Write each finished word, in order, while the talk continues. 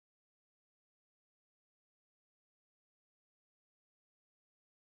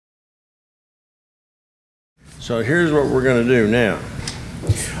So here's what we're going to do now.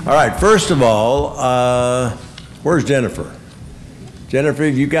 All right, first of all, where's Jennifer? Jennifer,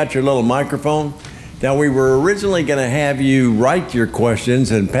 you got your little microphone? Now, we were originally going to have you write your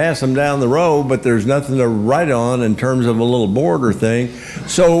questions and pass them down the road, but there's nothing to write on in terms of a little board or thing.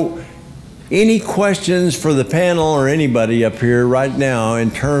 So any questions for the panel or anybody up here right now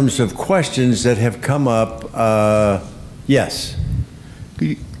in terms of questions that have come up? Yes.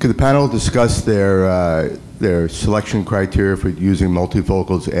 Could the panel discuss their selection criteria for using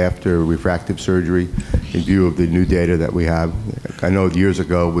multifocals after refractive surgery in view of the new data that we have? I know years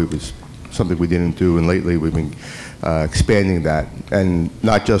ago it was something we didn't do, and lately we've been expanding that, and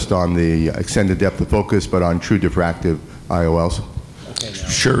not just on the extended depth of focus, but on true diffractive IOLs. Okay,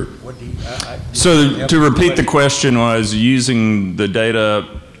 sure. So to repeat, the question was using the data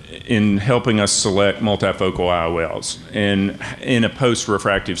in helping us select multifocal IOLs in a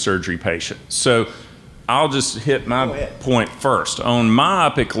post-refractive surgery patient. So I'll just hit my point first. On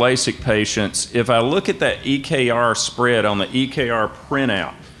myopic LASIK patients, if I look at that EKR spread on the EKR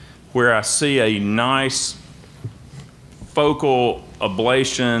printout, where I see a nice focal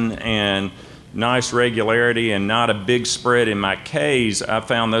ablation and nice regularity and not a big spread in my Ks, I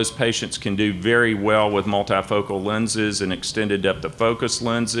found those patients can do very well with multifocal lenses and extended depth of focus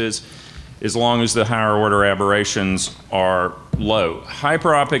lenses, as long as the higher order aberrations are low.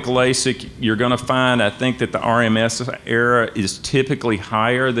 Hyperopic LASIK, you're going to find, I think, that the RMS error is typically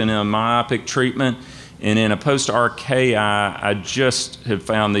higher than in a myopic treatment. And in a post-RK eye, I just have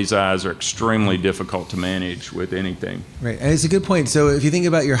found these eyes are extremely difficult to manage with anything. Right, and it's a good point. So if you think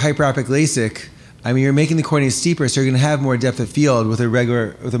about your hyperopic LASIK, I mean, you're making the cornea steeper, so you're going to have more depth of field with a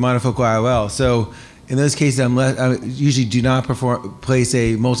monofocal IOL. So in those cases, I usually do not place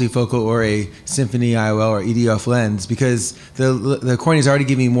a multifocal or a Symphony IOL or EDOF lens, because the cornea is already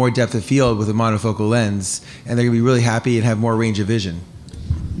giving you more depth of field with a monofocal lens, and they're going to be really happy and have more range of vision.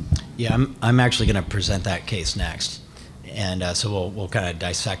 Yeah, I'm actually going to present that case next, and so we'll kind of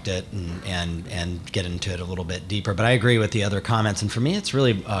dissect it and get into it a little bit deeper. But I agree with the other comments, and for me, it's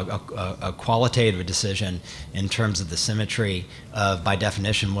really a qualitative decision in terms of the symmetry of, by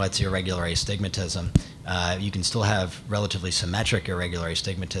definition, what's irregular astigmatism. You can still have relatively symmetric irregular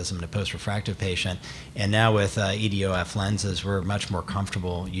astigmatism in a post-refractive patient, and now with EDOF lenses, we're much more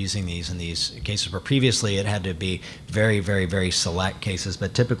comfortable using these in these cases, where previously it had to be very, very, very select cases,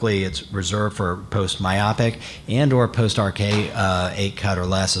 but typically it's reserved for post-myopic and or post-RK 8 cut or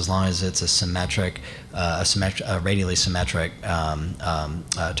less, as long as it's a symmetric, radially symmetric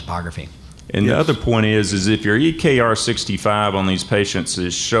topography. And the other point is if your EKR 65 on these patients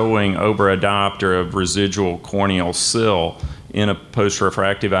is showing over a diopter of residual corneal sill in a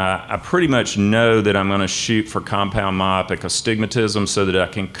post-refractive eye, I pretty much know that I'm going to shoot for compound myopic astigmatism so that I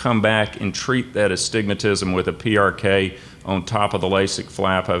can come back and treat that astigmatism with a PRK on top of the LASIK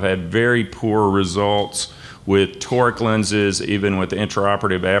flap. I've had very poor results with toric lenses, even with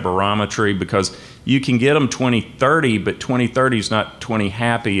intraoperative aberrometry, because you can get them 20/30, but 20/30 is not 20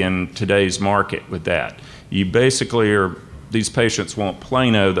 happy in today's market with that. You basically are, these patients want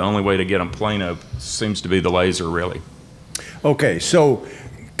plano. The only way to get them plano seems to be the laser, really. Okay, so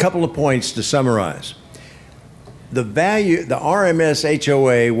a couple of points to summarize. The value, the RMS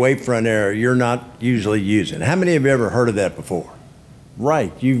HOA wavefront error, you're not usually using. How many have you ever heard of that before?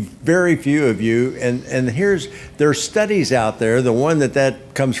 Right, very few of you, and there's studies out there. The one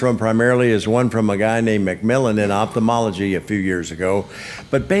that comes from primarily is one from a guy named McMillan in ophthalmology a few years ago.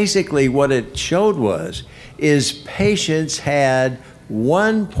 But basically what it showed is patients had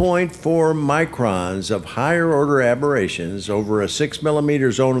 1.4 microns of higher order aberrations over a 6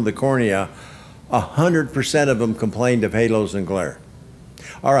 millimeter zone of the cornea. 100% of them complained of halos and glare.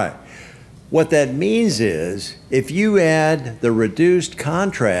 All right. What that means is, if you add the reduced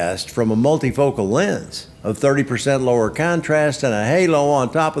contrast from a multifocal lens of 30% lower contrast and a halo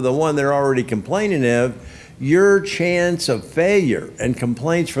on top of the one they're already complaining of, your chance of failure and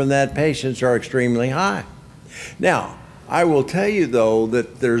complaints from that patient are extremely high. Now, I will tell you though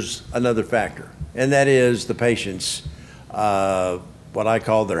that there's another factor, and that is the patient's, what I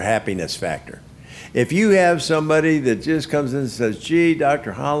call their happiness factor. If you have somebody that just comes in and says, gee,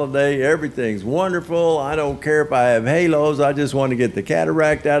 Dr. Holladay, everything's wonderful. I don't care if I have halos. I just want to get the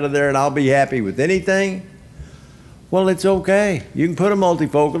cataract out of there and I'll be happy with anything. Well, it's okay. You can put a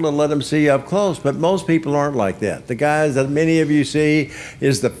multifocal and let them see up close, but most people aren't like that. The guys that many of you see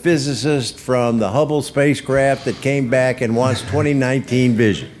is the physicist from the Hubble spacecraft that came back and wants 2019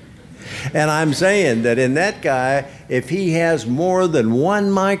 vision. And I'm saying that in that guy, if he has more than 1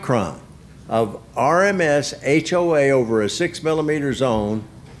 micron of RMS HOA over a 6 millimeter zone,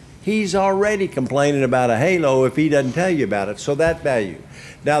 he's already complaining about a halo if he doesn't tell you about it. So that value.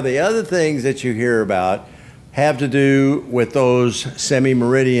 Now, the other things that you hear about have to do with those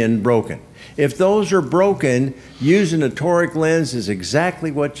semi-meridian broken. If those are broken, using a toric lens is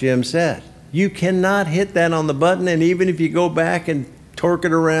exactly what Jim said. You cannot hit that on the button, and even if you go back and torque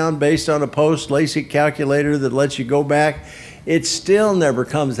it around based on a post LASIK calculator that lets you go back, it still never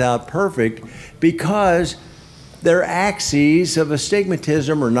comes out perfect because their axes of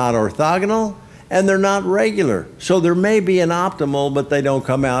astigmatism are not orthogonal and they're not regular. So there may be an optimal, but they don't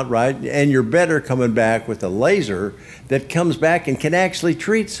come out right, and you're better coming back with a laser that comes back and can actually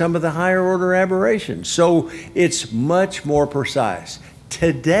treat some of the higher order aberrations. So it's much more precise.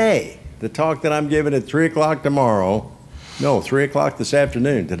 Today, the talk that I'm giving at 3 o'clock tomorrow, no, 3 o'clock this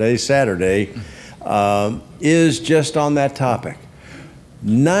afternoon, today's Saturday, is just on that topic.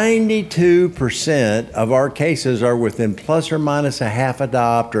 92% of our cases are within plus or minus a half a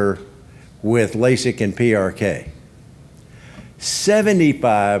diopter with LASIK and PRK.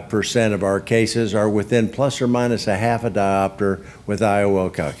 75% of our cases are within plus or minus a half a diopter with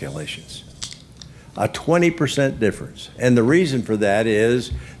IOL calculations. A 20% difference. And the reason for that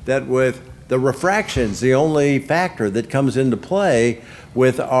is that with the refractions, the only factor that comes into play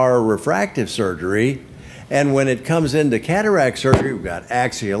with our refractive surgery, and when it comes into cataract surgery, we've got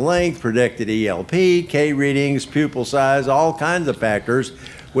axial length, predicted ELP, K readings, pupil size, all kinds of factors,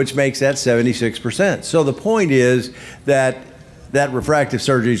 which makes that 76%. So the point is that that refractive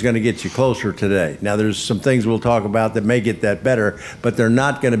surgery is going to get you closer today. Now, there's some things we'll talk about that may get that better, but they're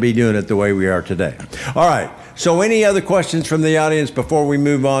not going to be doing it the way we are today. All right. So any other questions from the audience before we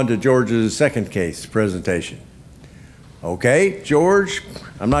move on to George's second case presentation? Okay, George,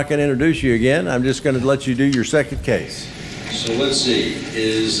 I'm not going to introduce you again. I'm just going to let you do your second case. So let's see,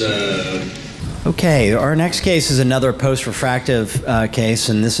 Okay, our next case is another post-refractive case,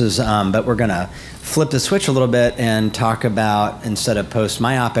 and this is, but we're going to flip the switch a little bit and talk about, instead of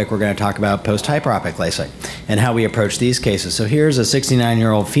post-myopic, we're going to talk about post-hyperopic LASIK and how we approach these cases. So here's a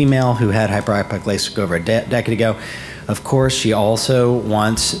 69-year-old female who had hyperopic LASIK over a decade ago. Of course, she also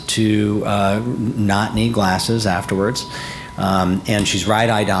wants to not need glasses afterwards. And she's right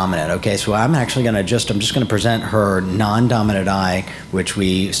eye dominant. Okay, so I'm actually going to I'm just going to present her non-dominant eye, which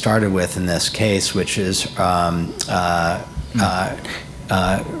we started with in this case, which is, here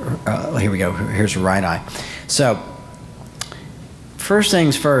we go, here's her right eye. So, first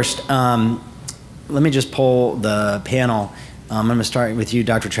things first, let me just pull the panel. I'm going to start with you,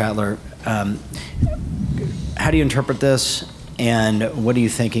 Dr. Trattler. How do you interpret this, and what are you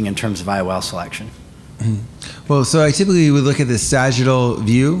thinking in terms of IOL selection? Well, so I typically would look at the sagittal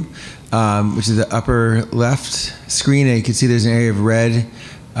view, which is the upper left screen, and you can see there's an area of red.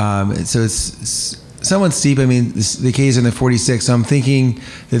 So it's somewhat steep. I mean, the case is in the 46, so I'm thinking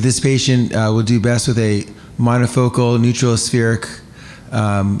that this patient will do best with a monofocal neutral spheric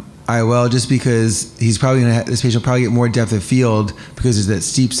IOL, just because he's probably going to this patient will probably get more depth of field because there's that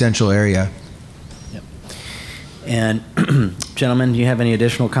steep central area. Yep. And gentlemen, do you have any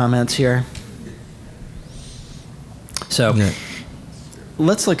additional comments here? So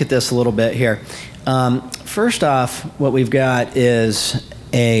let's look at this a little bit here. First off, what we've got is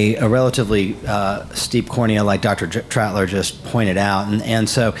a relatively steep cornea, like Dr. Trattler just pointed out. And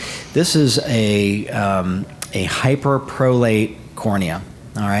so this is a hyperprolate cornea,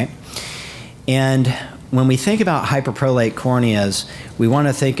 all right? And when we think about hyperprolate corneas, we want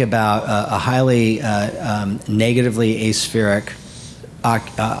to think about a highly negatively aspheric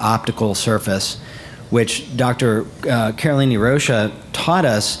optical surface, which Dr. Carolini Rocha taught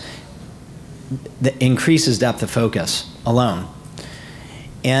us that increases depth of focus alone.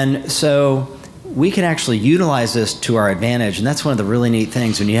 And so we can actually utilize this to our advantage, and that's one of the really neat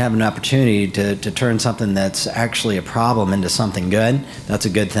things when you have an opportunity to turn something that's actually a problem into something good. That's a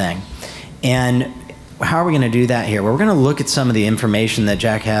good thing. And how are we going to do that here? Well, we're going to look at some of the information that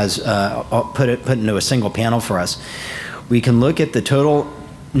Jack has put into a single panel for us. We can look at the total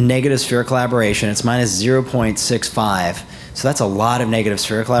negative spherical aberration. It's minus 0.65. So that's a lot of negative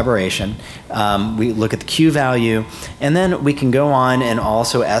spherical aberration. We look at the Q value, and then we can go on and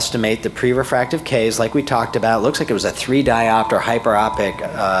also estimate the pre-refractive Ks like we talked about. It looks like it was a 3-diopter hyperopic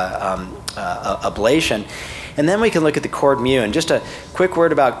ablation. And then we can look at the chord mu. And just a quick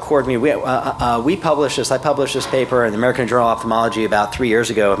word about chord mu. We published this. I published this paper in the American Journal of Ophthalmology about 3 years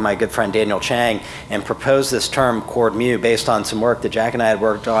ago with my good friend Daniel Chang, and proposed this term chord mu based on some work that Jack and I had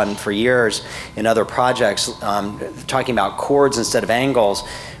worked on for years in other projects, talking about chords instead of angles.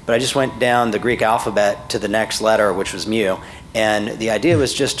 But I just went down the Greek alphabet to the next letter, which was mu. And the idea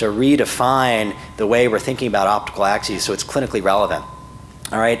was just to redefine the way we're thinking about optical axes so it's clinically relevant.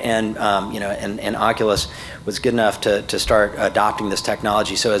 All right, and and Oculus was good enough to start adopting this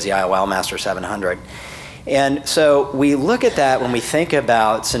technology. So is the IOL Master 700. And so we look at that when we think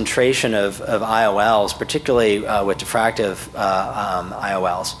about centration of IOLs, particularly with diffractive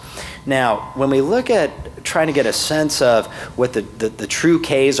IOLs. Now, when we look at trying to get a sense of what the true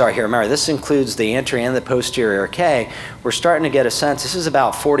Ks are here, remember this includes the anterior and the posterior K, we're starting to get a sense. This is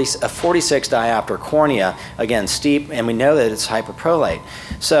about a 46 diopter cornea, again steep, and we know that it's hyperprolate.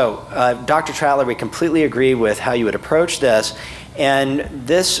 So Dr. Trattler, we completely agree with how you would approach this. And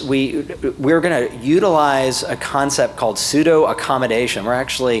this, we're going to utilize a concept called pseudo-accommodation. We're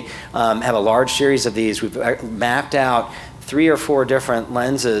actually have a large series of these. We've mapped out 3 or 4 different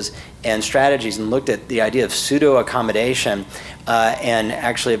lenses and strategies and looked at the idea of pseudo-accommodation and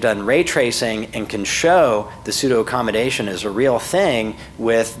actually have done ray tracing and can show the pseudo-accommodation is a real thing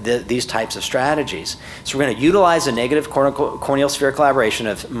with these types of strategies. So we're going to utilize a negative corneal spherical aberration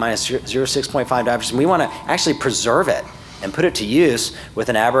of minus 0.6.5 diopters, and we want to actually preserve it and put it to use with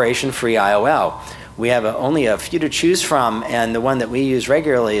an aberration-free IOL. We have only a few to choose from, and the one that we use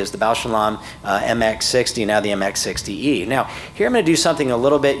regularly is the Bausch & Lomb MX60, now the MX60E. Now, here I'm going to do something a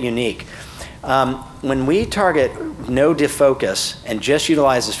little bit unique. When we target no defocus and just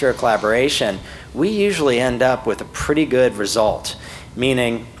utilize the spherical aberration, we usually end up with a pretty good result.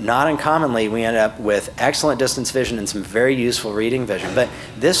 Meaning, not uncommonly, we end up with excellent distance vision and some very useful reading vision. But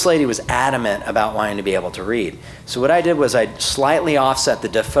this lady was adamant about wanting to be able to read. So what I did was I slightly offset the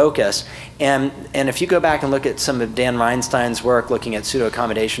defocus. And if you go back and look at some of Dan Reinstein's work looking at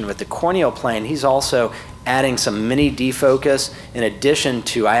pseudo-accommodation with the corneal plane, he's also adding some mini defocus in addition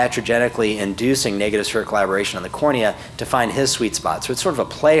to iatrogenically inducing negative spherical aberration on the cornea to find his sweet spot. So it's sort of a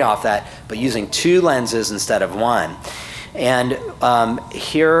play off that, but using 2 lenses instead of 1. And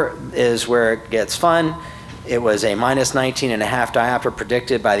here is where it gets fun. It was a minus 19.5 diopter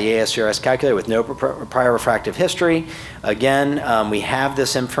predicted by the ASCRS calculator with no prior refractive history. Again, we have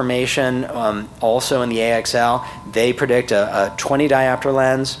this information also in the AXL. They predict a 20 diopter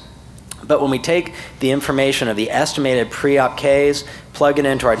lens. But when we take the information of the estimated pre-op Ks, plug it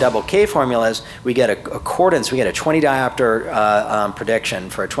into our double K formulas, we get accordance, we get a 20 diopter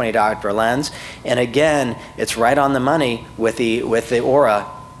prediction for a 20 diopter lens. And again, it's right on the money with the aura.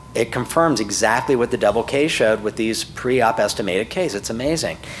 It confirms exactly what the double K showed with these pre-op estimated Ks. It's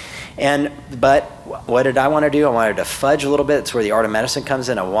amazing. But what did I want to do? I wanted to fudge a little bit. It's where the art of medicine comes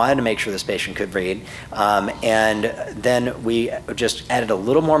in. I wanted to make sure this patient could read. And then we just added a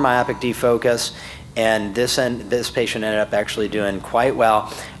little more myopic defocus. And this patient ended up actually doing quite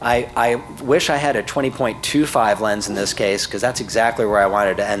well. I wish I had a 20.25 lens in this case, because that's exactly where I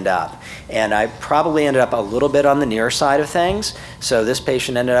wanted to end up. And I probably ended up a little bit on the near side of things. So this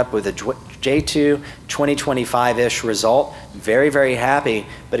patient ended up with a J2 2025-ish result. Very, very happy,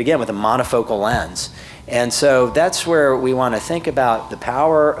 but again, with a monofocal lens. And so that's where we want to think about the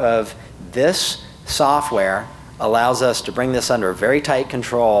power of this software allows us to bring this under very tight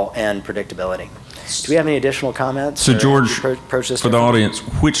control and predictability. Do we have any additional comments? So George, for the audience,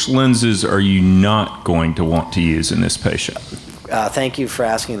 which lenses are you not going to want to use in this patient? Thank you for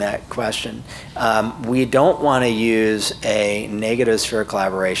asking that question. We don't want to use a negative spherical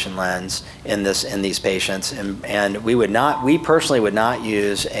aberration lens in these patients, and we personally would not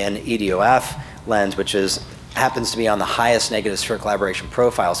use an EDOF lens, which happens to be on the highest negative spherical aberration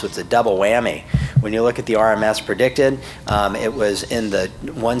profile, so it's a double whammy. When you look at the RMS predicted, it was in the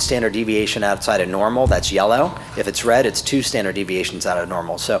 1 standard deviation outside of normal, that's yellow. If it's red, it's 2 standard deviations out of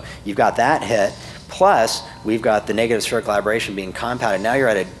normal. So you've got that hit, plus we've got the negative spherical aberration being compounded. Now you're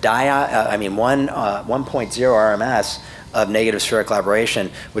at a 1.0 RMS of negative spherical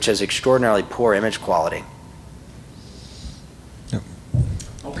aberration, which has extraordinarily poor image quality. Yep.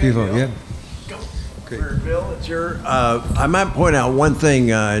 Okay, People, yeah. Bill, it's I might point out one thing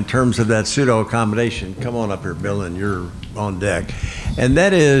in terms of that pseudo accommodation. Come on up here, Bill, and you're on deck. And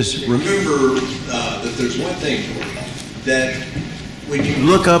that is, remember that there's one thing that when you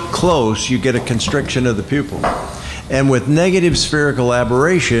look up close, you get a constriction of the pupil. And with negative spherical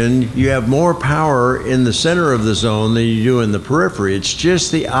aberration, you have more power in the center of the zone than you do in the periphery. It's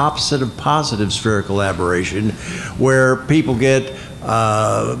just the opposite of positive spherical aberration, where people get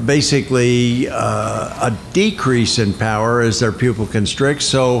basically a decrease in power as their pupil constricts.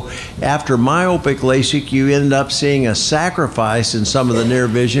 So after myopic LASIK, you end up seeing a sacrifice in some of the near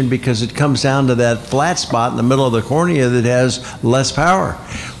vision because it comes down to that flat spot in the middle of the cornea that has less power.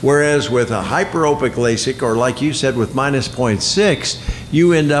 Whereas with a hyperopic LASIK, or like you said with -0.6,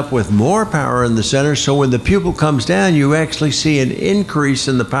 you end up with more power in the center. So when the pupil comes down, you actually see an increase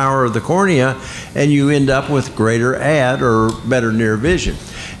in the power of the cornea, and you end up with greater add or better near vision.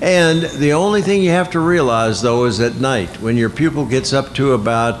 And the only thing you have to realize, though, is at night, when your pupil gets up to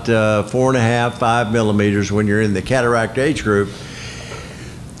about 4.5, 5 millimeters, when you're in the cataract age group,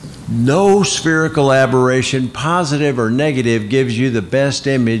 no spherical aberration, positive or negative, gives you the best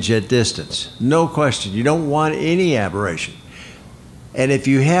image at distance. No question. You don't want any aberration. And if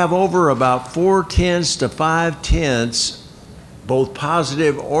you have over about 4/10 to 5/10, both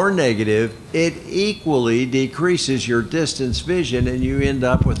positive or negative, it equally decreases your distance vision, and you end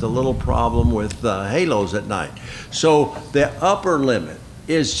up with a little problem with halos at night. So the upper limit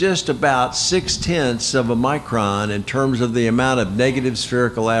is just about 6/10 of a micron in terms of the amount of negative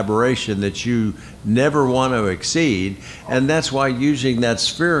spherical aberration that you never want to exceed, and that's why using that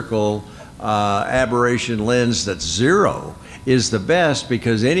spherical aberration lens that's 0 is the best,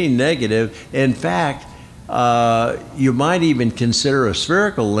 because any negative, in fact, you might even consider a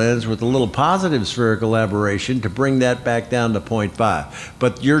spherical lens with a little positive spherical aberration to bring that back down to 0.5.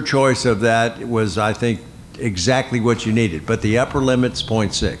 But your choice of that was, I think, exactly what you needed. But the upper limit's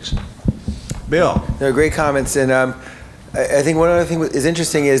 0.6. Bill. They're great comments. And I think one other thing is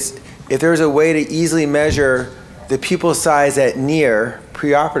interesting is if there's a way to easily measure the pupil size at near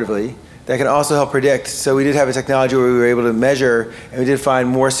preoperatively, that can also help predict. So we did have a technology where we were able to measure, and we did find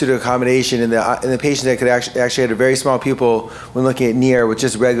more pseudo-accommodation in the patients that could actually had a very small pupil when looking at near with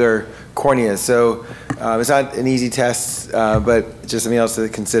just regular corneas. So it's not an easy test, but just something else to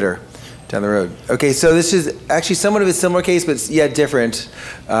consider down the road. Okay, so this is actually somewhat of a similar case, but yet different.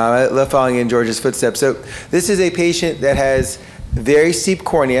 I love following in George's footsteps. So this is a patient that has very steep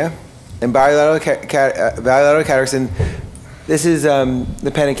cornea and bilateral cataracts, and this is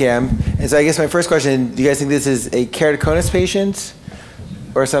the Pentacam. And so I guess my first question, do you guys think this is a keratoconus patient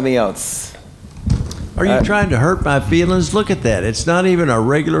or something else? Are you trying to hurt my feelings? Look at that. It's not even a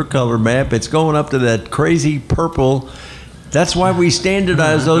regular color map. It's going up to that crazy purple. That's why we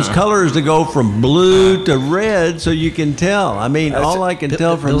standardize those colors to go from blue to red so you can tell. I mean, all I can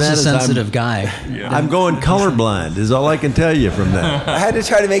tell from Bill's that a is sensitive guy. I'm going colorblind is all I can tell you from that. I had to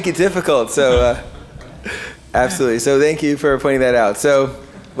try to make it difficult, so absolutely. So thank you for pointing that out. So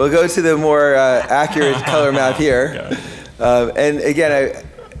we'll go to the more accurate color map here. And again,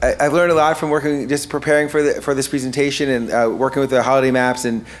 I've learned a lot from working, just preparing for this presentation and working with the Holladay maps.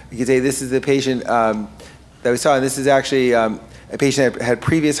 And you can say this is the patient that we saw, and this is actually a patient that had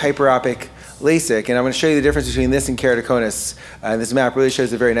previous hyperopic LASIK, and I'm going to show you the difference between this and keratoconus, and this map really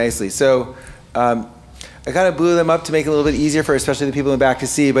shows it very nicely. So I kind of blew them up to make it a little bit easier for especially the people in the back to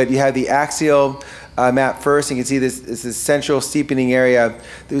see, but you have the axial map first, and you can see this central steepening area.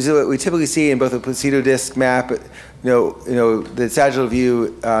 This is what we typically see in both a placido disc map. You know, the sagittal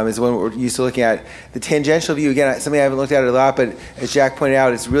view is the one we're used to looking at. The tangential view, again, something I haven't looked at a lot, but as Jack pointed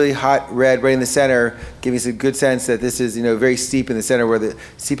out, it's really hot red right in the center, giving us a good sense that this is, very steep in the center where the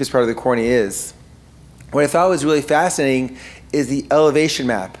steepest part of the cornea is. What I thought was really fascinating is the elevation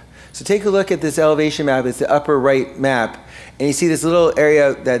map. So take a look at this elevation map. It's the upper right map, and you see this little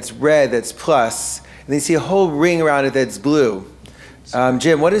area that's red, that's plus, and then you see a whole ring around it that's blue.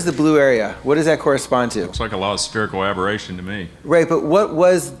 Jim, what is the blue area? What does that correspond to? Looks like a lot of spherical aberration to me. Right, but what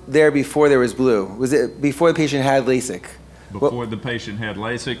was there before there was blue? Was it before the patient had LASIK? Before the patient had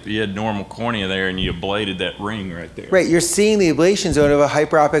LASIK, you had normal cornea there, and you ablated that ring right there. Right, you're seeing the ablation zone of a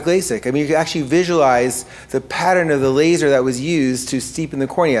hyperopic LASIK. I mean, you can actually visualize the pattern of the laser that was used to steepen the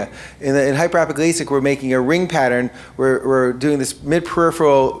cornea. In hyperopic LASIK, we're making a ring pattern. We're doing this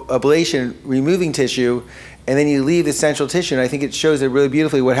mid-peripheral ablation, removing tissue, and then you leave the central tissue, and I think it shows it really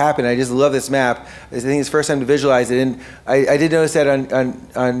beautifully what happened. I just love this map. I think it's the first time to visualize it, and I did notice that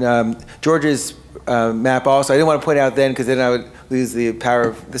on George's map also. I didn't want to point out then because then I would lose the power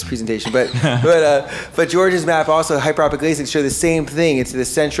of this presentation. But George's map also, hyperopic LASIK, show the same thing. It's the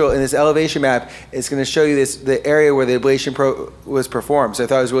central, in this elevation map, it's going to show you the area where the ablation was performed. So I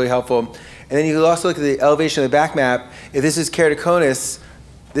thought it was really helpful. And then you can also look at the elevation of the back map. If this is keratoconus,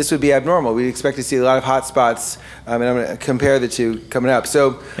 this would be abnormal. We'd expect to see a lot of hot spots, and I'm going to compare the two coming up.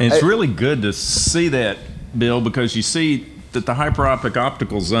 So, and it's really good to see that, Bill, because you see that the hyperopic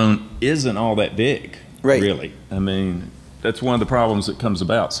optical zone isn't all that big, right? Really. I mean, that's one of the problems that comes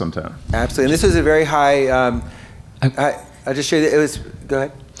about sometimes. Absolutely. And this was a very high, I'll just show you that it was, go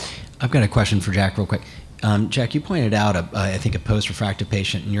ahead. I've got a question for Jack real quick. Jack, you pointed out, I think, a post-refractive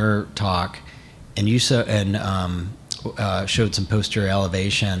patient in your talk, and you showed some posterior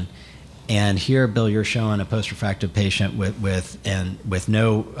elevation, and here, Bill, you're showing a post-refractive patient with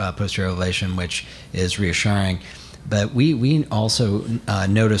no posterior elevation, which is reassuring. But we also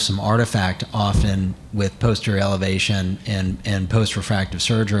notice some artifact often with posterior elevation and post-refractive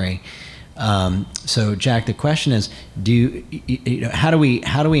surgery. So Jack, the question is, how do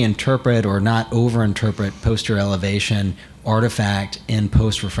we interpret or not over-interpret posterior elevation artifact in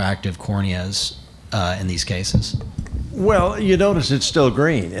post-refractive corneas in these cases? Well, you notice it's still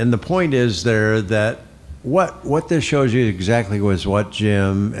green, and the point is there that what this shows you exactly was what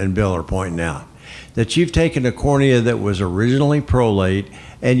Jim and Bill are pointing out. That you've taken a cornea that was originally prolate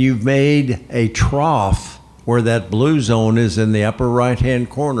and you've made a trough where that blue zone is in the upper right-hand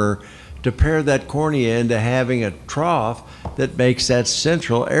corner to pair that cornea into having a trough that makes that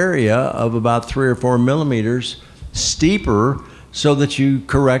central area of about 3 or 4 millimeters steeper so that you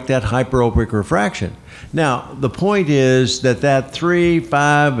correct that hyperopic refraction. Now, the point is that 3,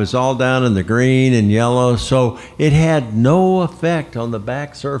 5 is all down in the green and yellow, so it had no effect on the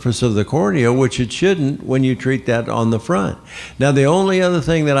back surface of the cornea, which it shouldn't when you treat that on the front. Now, the only other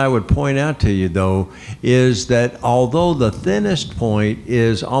thing that I would point out to you, though, is that although the thinnest point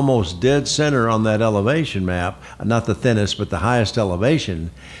is almost dead center on that elevation map, not the thinnest, but the highest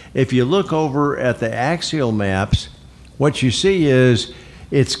elevation, if you look over at the axial maps, what you see is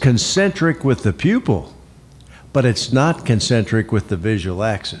it's concentric with the pupil, but it's not concentric with the visual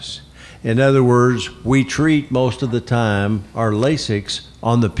axis. In other words, we treat most of the time our LASIKs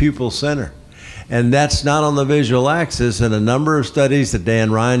on the pupil center. And that's not on the visual axis. And a number of studies that Dan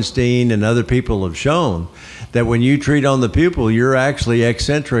Reinstein and other people have shown that when you treat on the pupil, you're actually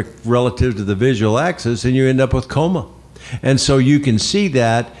eccentric relative to the visual axis and you end up with coma. And so you can see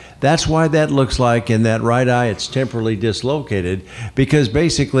that. That's why that looks like in that right eye it's temporally dislocated, because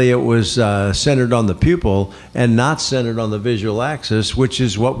basically it was centered on the pupil and not centered on the visual axis, which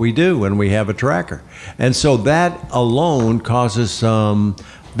is what we do when we have a tracker. And so that alone causes some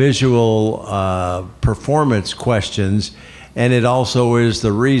visual performance questions, and it also is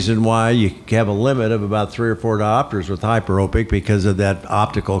the reason why you have a limit of about 3 or 4 diopters with hyperopic because of that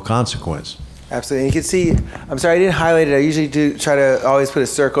optical consequence. Absolutely. And you can see, I'm sorry I didn't highlight it. I usually do try to always put a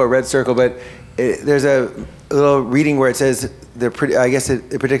circle, a red circle, but there's a little reading where it says, I guess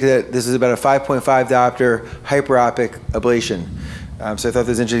it predicted that this is about a 5.5 diopter hyperopic ablation. So I thought this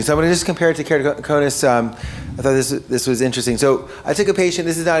was interesting. So I'm going to just compare it to keratoconus. I thought this was interesting. So I took a patient,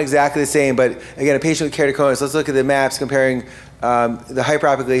 this is not exactly the same, but again, a patient with keratoconus. Let's look at the maps comparing the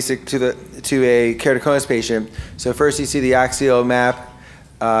hyperopic LASIK to a keratoconus patient. So first you see the axial map.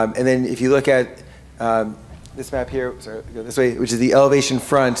 And then if you look at this map here, sorry, go this way, which is the elevation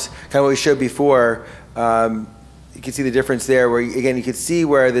front, kind of what we showed before, you can see the difference there where, again, you can see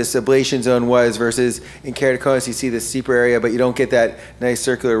where this ablation zone was versus in keratoconus, you see the steeper area, but you don't get that nice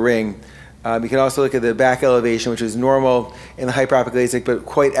circular ring. You can also look at the back elevation, which is normal in the hyperopic LASIK, but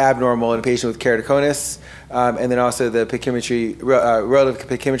quite abnormal in a patient with keratoconus. And then also the pachymetry, relative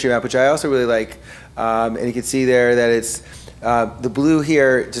pachymetry map, which I also really like. And you can see there that it's, the blue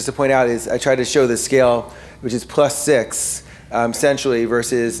here, just to point out, is I tried to show the scale, which is +6 centrally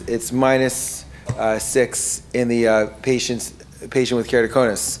versus it's -6 in the patient with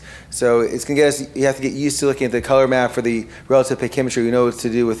keratoconus. So it's going to get us, you have to get used to looking at the color map for the relative pachymetry. We know it's to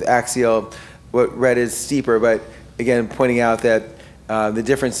do with axial, what red is steeper, but again, pointing out that the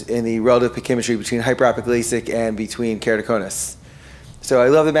difference in the relative pachymetry between hyperopic LASIK and between keratoconus. So I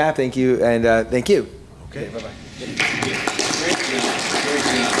love the map, thank you, and thank you. Okay, bye-bye.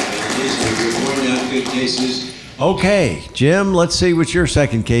 Good cases. Okay, Jim, let's see what your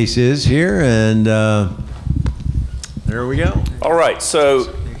second case is here, and there we go. All right,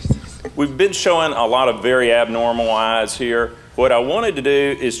 so we've been showing a lot of very abnormal eyes here. What I wanted to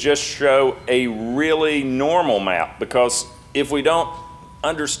do is just show a really normal map, because if we don't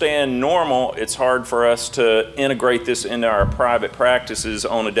understand normal, it's hard for us to integrate this into our private practices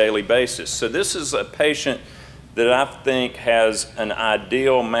on a daily basis. So this is a patient that I think has an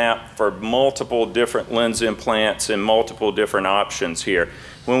ideal map for multiple different lens implants and multiple different options here.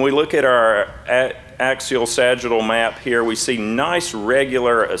 When we look at our axial sagittal map here, we see nice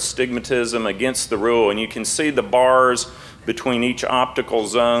regular astigmatism against the rule, and you can see the bars between each optical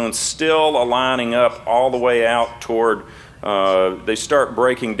zone still aligning up all the way out toward, they start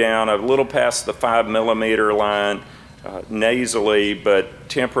breaking down a little past the 5 millimeter line nasally, but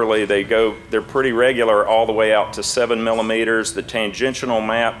temporally they're pretty regular all the way out to 7 millimeters. The tangential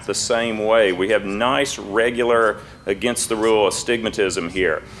map the same way. We have nice regular against the rule astigmatism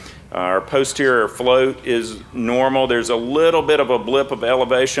here. Our posterior float is normal. There's a little bit of a blip of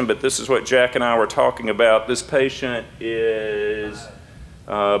elevation, but this is what Jack and I were talking about. This patient is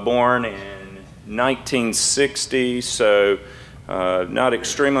born in 1960, so not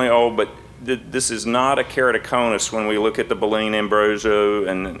extremely old, but this is not a keratoconus when we look at the Bellini Ambrosio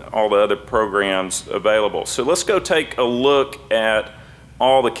and all the other programs available. So let's go take a look at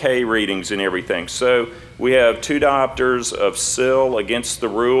all the K readings and everything. So we have 2 diopters of SIL against the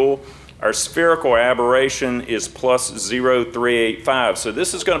rule. Our spherical aberration is plus 0.385. So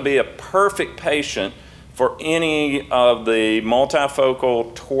this is going to be a perfect patient for any of the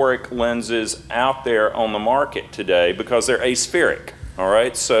multifocal toric lenses out there on the market today because they're aspheric. All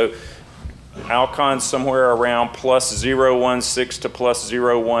right, so Alcon's somewhere around plus 0.16 to plus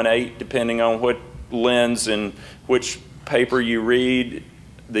 0.18 depending on what lens and which paper you read.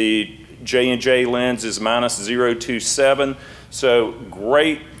 The J&J lens is minus 0.27, so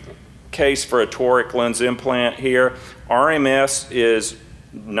great case for a toric lens implant here. RMS is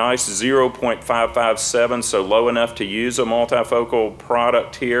nice 0.557, so low enough to use a multifocal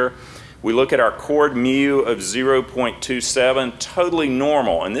product here. We look at our chord mu of 0.27, totally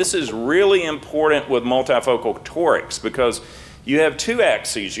normal. And this is really important with multifocal torics because you have 2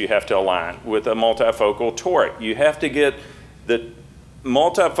 axes you have to align with a multifocal toric. You have to get the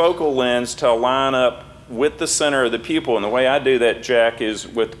multifocal lens to line up with the center of the pupil. And the way I do that, Jack, is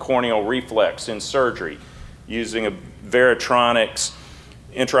with corneal reflex in surgery, using a Veritronics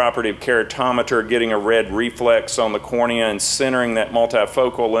intraoperative keratometer, getting a red reflex on the cornea and centering that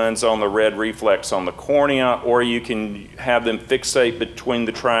multifocal lens on the red reflex on the cornea, or you can have them fixate between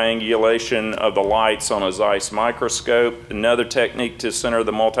the triangulation of the lights on a Zeiss microscope, another technique to center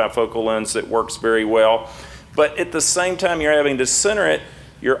the multifocal lens that works very well. But at the same time you're having to center it,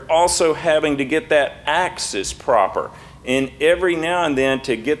 you're also having to get that axis proper. And every now and then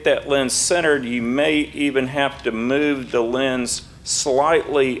to get that lens centered, you may even have to move the lens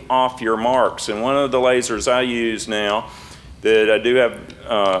slightly off your marks. And one of the lasers I use now that I do have,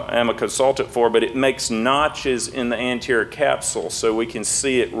 I'm a consultant for, but it makes notches in the anterior capsule so we can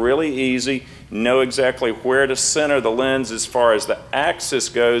see it really easy, know exactly where to center the lens as far as the axis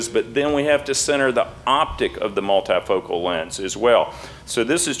goes, but then we have to center the optic of the multifocal lens as well. So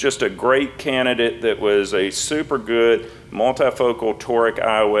this is just a great candidate that was a super good multifocal toric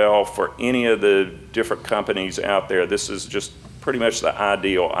IOL for any of the different companies out there. This is just pretty much the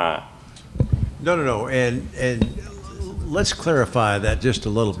ideal eye. No, and let's clarify that just a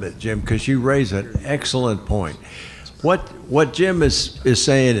little bit, Jim, because you raise an excellent point. What Jim is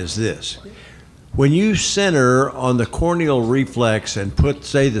saying is this. When you center on the corneal reflex and put,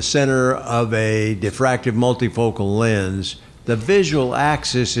 say, the center of a diffractive multifocal lens, the visual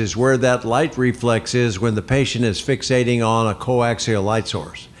axis is where that light reflex is when the patient is fixating on a coaxial light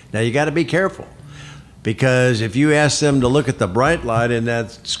source. Now, you got to be careful, because if you ask them to look at the bright light in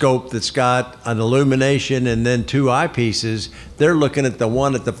that scope that's got an illumination and then 2 eyepieces, they're looking at the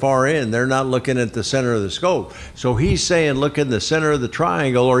one at the far end. They're not looking at the center of the scope. So he's saying look in the center of the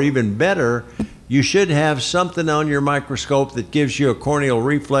triangle, or even better, you should have something on your microscope that gives you a corneal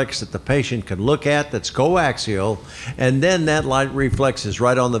reflex that the patient can look at that's coaxial, and then that light reflex is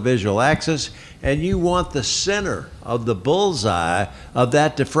right on the visual axis, and you want the center of the bullseye of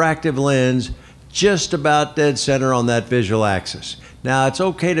that diffractive lens just about dead center on that visual axis. Now, it's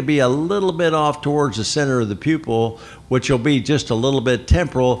okay to be a little bit off towards the center of the pupil, which will be just a little bit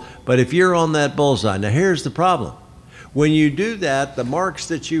temporal, but if you're on that bullseye, now here's the problem. When you do that, the marks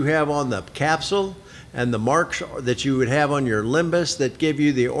that you have on the capsule and the marks that you would have on your limbus that give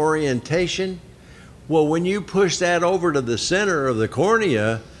you the orientation, well, when you push that over to the center of the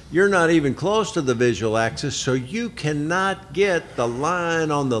cornea, you're not even close to the visual axis, so you cannot get the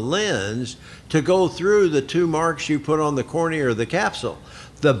line on the lens to go through the 2 marks you put on the cornea or the capsule.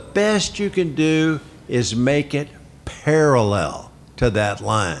 The best you can do is make it parallel to that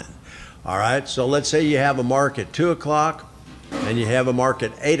line. All right, so let's say you have a mark at 2 o'clock and you have a mark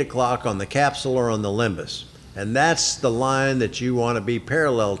at 8 o'clock on the capsule or on the limbus. And that's the line that you want to be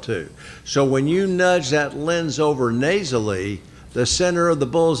parallel to. So when you nudge that lens over nasally, the center of the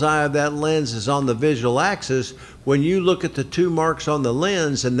bullseye of that lens is on the visual axis. When you look at the 2 marks on the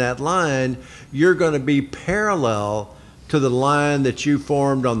lens and that line, you're going to be parallel to the line that you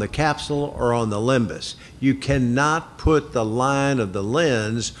formed on the capsule or on the limbus. You cannot put the line of the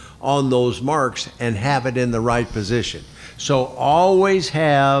lens on those marks and have it in the right position. So always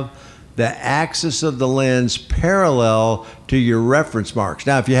have the axis of the lens parallel to your reference marks.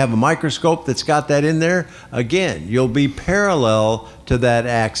 Now, if you have a microscope that's got that in there, again, you'll be parallel to that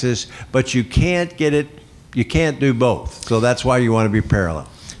axis, but you can't get it, you can't do both. So that's why you want to be parallel.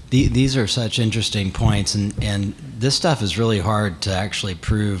 These are such interesting points, and this stuff is really hard to actually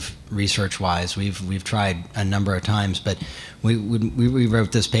prove research-wise. We've tried a number of times, but we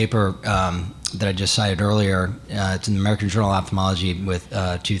wrote this paper that I just cited earlier. It's in the American Journal of Ophthalmology with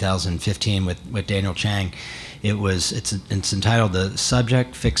 2015 with Daniel Chang. It's entitled "The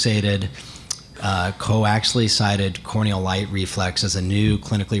Subject Fixated Coaxially Sided Corneal Light Reflex as a New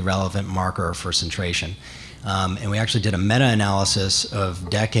Clinically Relevant Marker for Centration." And we actually did a meta-analysis of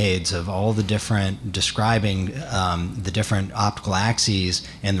decades of all the different, describing the different optical axes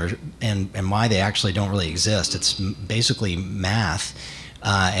and why they actually don't really exist. It's basically math,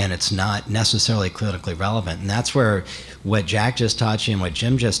 and it's not necessarily clinically relevant. And that's where what Jack just taught you and what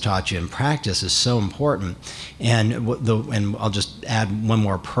Jim just taught you in practice is so important. And and I'll just add one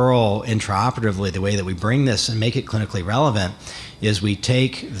more pearl intraoperatively, the way that we bring this and make it clinically relevant is we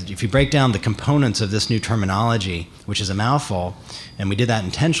take, if you break down the components of this new terminology, which is a mouthful, and we did that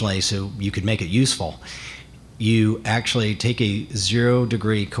intentionally so you could make it useful, you actually take a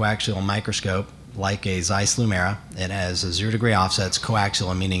 0-degree coaxial microscope like a Zeiss Lumera. It has a 0-degree offsets,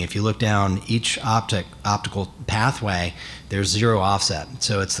 coaxial, meaning if you look down each optical pathway, there's 0 offset.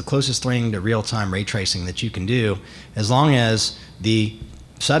 So it's the closest thing to real-time ray tracing that you can do, as long as the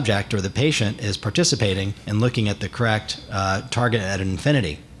subject or the patient is participating and looking at the correct target at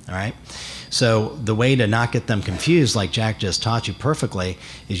infinity, all right? So the way to not get them confused, like Jack just taught you perfectly,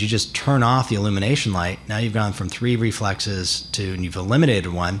 is you just turn off the illumination light. Now you've gone from 3 reflexes to, and you've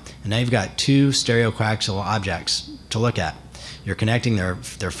eliminated one, and now you've got 2 stereocoaxial objects to look at. You're connecting their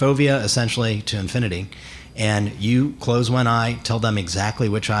fovea essentially to infinity, and you close one eye, tell them exactly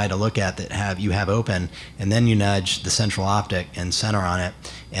which eye to look at that you have open, and then you nudge the central optic and center on it,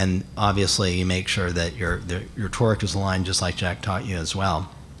 and obviously you make sure that your toric is aligned just like Jack taught you as well.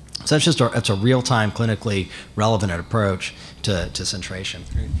 So it's a real-time, clinically relevant approach to centration.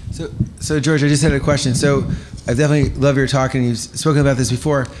 So George, I just had a question. So I definitely love your talk, and you've spoken about this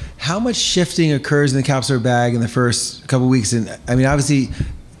before. How much shifting occurs in the capsular bag in the first couple weeks? And I mean, obviously,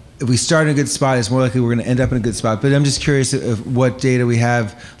 if we start in a good spot, it's more likely we're going to end up in a good spot. But I'm just curious of what data we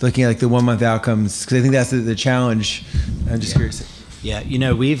have looking at like the 1-month outcomes, because I think that's the challenge. I'm just curious.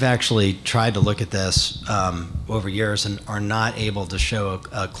 Yeah, we've actually tried to look at this over years and are not able to show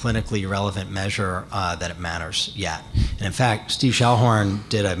a clinically relevant measure that it matters yet. And in fact, Steve Schellhorn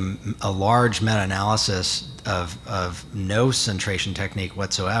did a large meta-analysis of no centration technique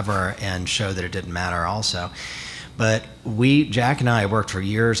whatsoever and showed that it didn't matter also. But Jack and I worked for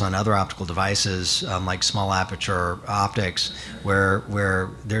years on other optical devices like small aperture optics where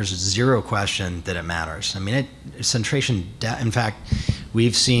there's 0 question that it matters. I mean, centration, in fact,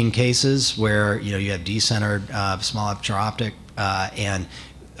 we've seen cases where you have decentered small aperture optic and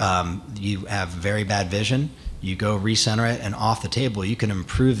you have very bad vision. You go recenter it, and off the table, you can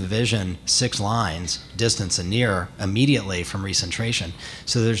improve the vision 6 lines, distance and near, immediately from recentration.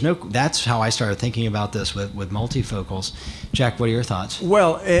 So that's how I started thinking about this with multifocals. Jack, what are your thoughts?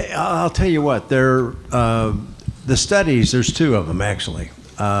 Well, I'll tell you what, the studies, there's 2 of them actually.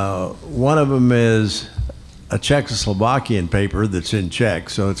 One of them is a Czechoslovakian paper that's in Czech,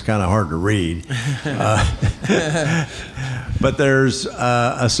 so it's kind of hard to read. But there's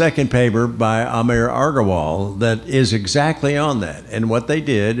a second paper by Amir Agarwal that is exactly on that. And what they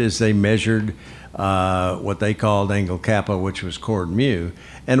did is they measured what they called angle kappa, which was chord mu.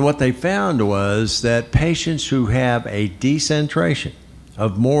 And what they found was that patients who have a decentration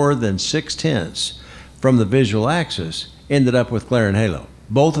of more than 6/10 from the visual axis ended up with glare and halo.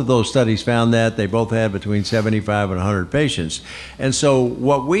 Both of those studies found that. They both had between 75 and 100 patients. And so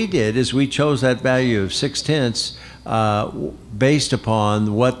what we did is we chose that value of 6/10 based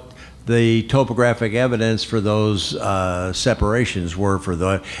upon what the topographic evidence for those separations were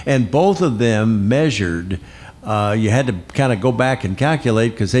and both of them measured. You had to kind of go back and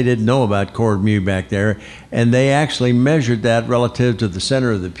calculate because they didn't know about chord mu back there, and they actually measured that relative to the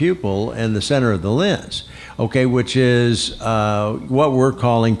center of the pupil and the center of the lens, okay, which is what we're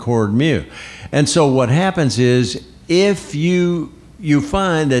calling chord mu. And so what happens is if you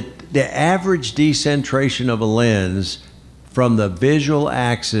find that the average decentration of a lens from the visual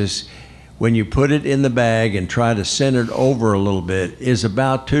axis when you put it in the bag and try to center it over a little bit is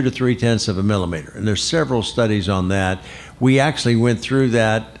about 2 to 3/10 of a millimeter. And there's several studies on that. We actually went through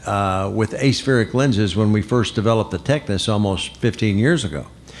that with aspheric lenses when we first developed the Technis almost 15 years ago.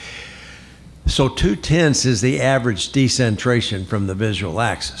 So 2/10 is the average decentration from the visual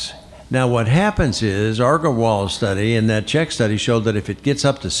axis. Now what happens is, Agarwal's study and that Czech study showed that if it gets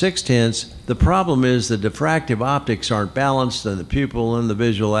up to 6/10, the problem is the diffractive optics aren't balanced and the pupil and the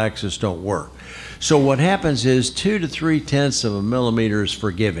visual axis don't work. So what happens is 2 to 3/10 of a millimeter is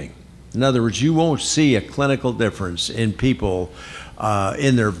forgiving. In other words, you won't see a clinical difference in people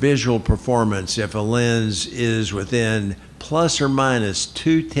in their visual performance if a lens is within plus or minus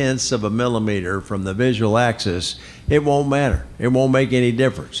 2/10 of a millimeter from the visual axis. It won't matter. It won't make any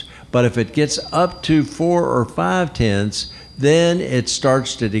difference. But if it gets up to 4 or 5/10, then it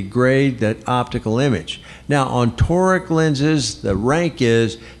starts to degrade that optical image. Now, on toric lenses, the rank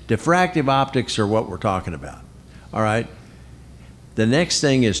is diffractive optics are what we're talking about. All right? The next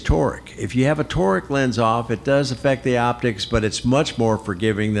thing is toric. If you have a toric lens off, it does affect the optics, but it's much more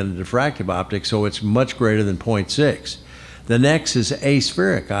forgiving than a diffractive optic, so it's much greater than 0.6. The next is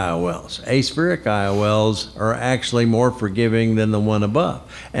aspheric IOLs. Aspheric IOLs are actually more forgiving than the one above.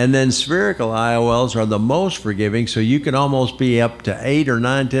 And then spherical IOLs are the most forgiving, so you can almost be up to 8 or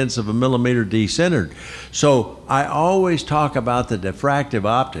 9/10 of a millimeter decentered. So I always talk about the diffractive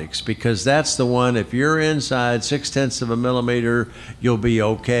optics because that's the one, if you're inside 6/10 of a millimeter, you'll be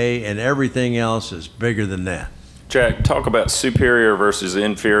okay, and everything else is bigger than that. Jack, talk about superior versus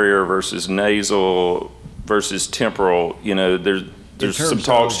inferior versus nasal versus temporal. You know, there's some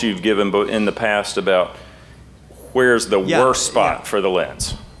talks you've given in the past about where's the worst spot for the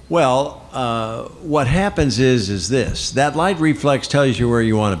lens. Well, what happens is this. That light reflex tells you where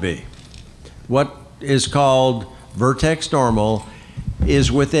you want to be. What is called vertex normal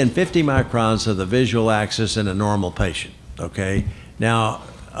is within 50 microns of the visual axis in a normal patient, okay? Now,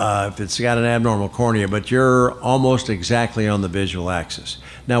 if it's got an abnormal cornea, but you're almost exactly on the visual axis.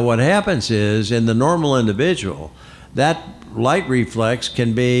 Now what happens is, in the normal individual, that light reflex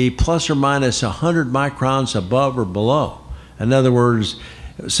can be plus or minus 100 microns above or below. In other words,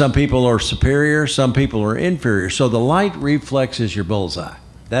 some people are superior, some people are inferior. So the light reflex is your bullseye.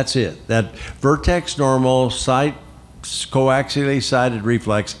 That's it. That vertex normal sight coaxially sighted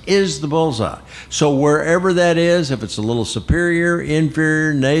reflex is the bullseye. So wherever that is, if it's a little superior,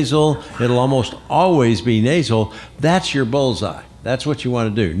 inferior, nasal, it'll almost always be nasal. That's your bullseye. That's what you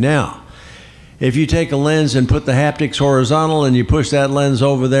want to do. Now, if you take a lens and put the haptics horizontal and you push that lens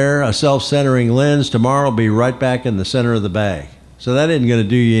over there, a self-centering lens tomorrow will be right back in the center of the bag. So that isn't going to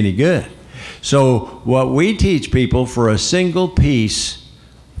do you any good. So what we teach people for a single piece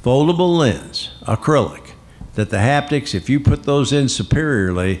foldable lens, acrylic, that the haptics, if you put those in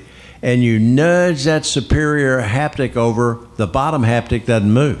superiorly and you nudge that superior haptic over, the bottom haptic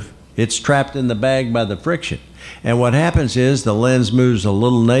doesn't move. It's trapped in the bag by the friction. And what happens is the lens moves a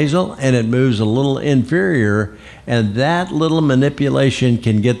little nasal and it moves a little inferior, and that little manipulation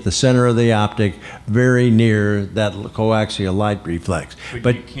can get the center of the optic very near that coaxial light reflex.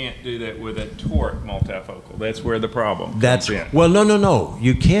 But you can't do that with a toric multifocal. That's where the problem comes in. Well, no,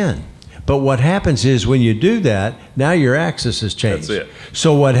 you can. But what happens is when you do that, now your axis has changed. That's it.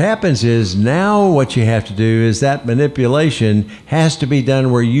 So what happens is now what you have to do is that manipulation has to be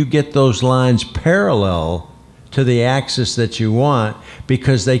done where you get those lines parallel to the axis that you want,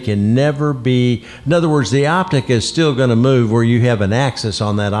 because they can never be, in other words, the optic is still going to move where you have an axis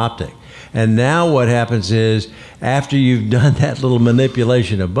on that optic. And now what happens is, after you've done that little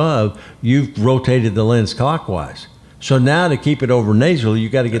manipulation above, you've rotated the lens clockwise. So now to keep it over nasal, you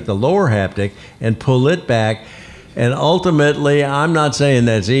got to get the lower haptic and pull it back. And ultimately, I'm not saying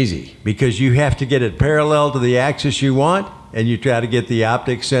that's easy, because you have to get it parallel to the axis you want, and you try to get the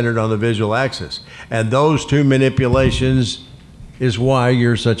optic centered on the visual axis. And those two manipulations is why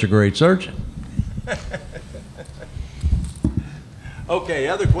you're such a great surgeon. Okay,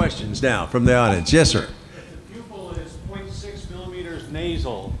 other questions now from the audience. Yes, sir. If the pupil is 0.6 millimeters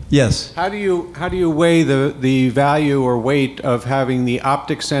nasal, yes. How do you weigh the value or weight of having the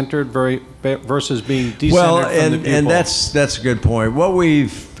optic centered versus being decentered from the pupil? And that's a good point. What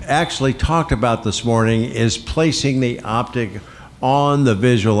we've actually talked about this morning is placing the optic on the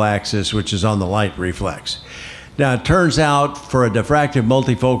visual axis, which is on the light reflex. Now, it turns out for a diffractive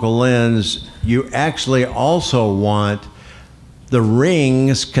multifocal lens, you actually also want the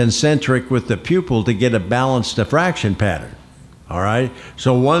rings concentric with the pupil to get a balanced diffraction pattern. All right?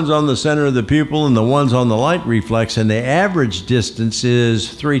 So one's on the center of the pupil and the one's on the light reflex, and the average distance is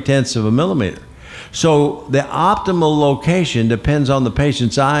 0.3 of a millimeter. So the optimal location depends on the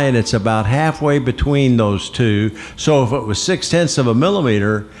patient's eye, and it's about halfway between those two. So if it was 0.6 of a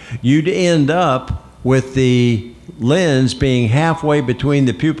millimeter, you'd end up with the lens being halfway between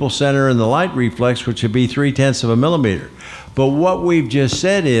the pupil center and the light reflex, which would be 0.3 of a millimeter. But what we've just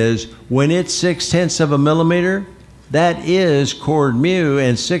said is, when it's 0.6 of a millimeter, that is chord mu,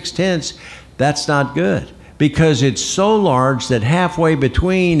 and 6/10, that's not good, because it's so large that halfway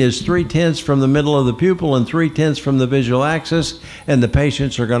between is 3/10 from the middle of the pupil and 3/10 from the visual axis, and the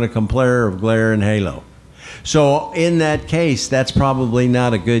patients are going to complain of glare and halo. So in that case, that's probably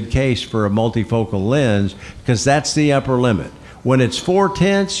not a good case for a multifocal lens, because that's the upper limit. When it's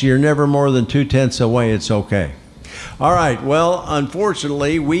 4/10, you're never more than 2/10 away, it's okay. All right, well,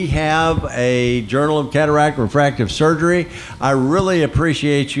 unfortunately, we have a Journal of Cataract and Refractive Surgery. I really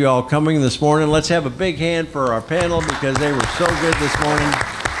appreciate you all coming this morning. Let's have a big hand for our panel, because they were so good this morning.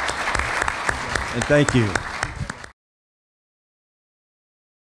 And thank you.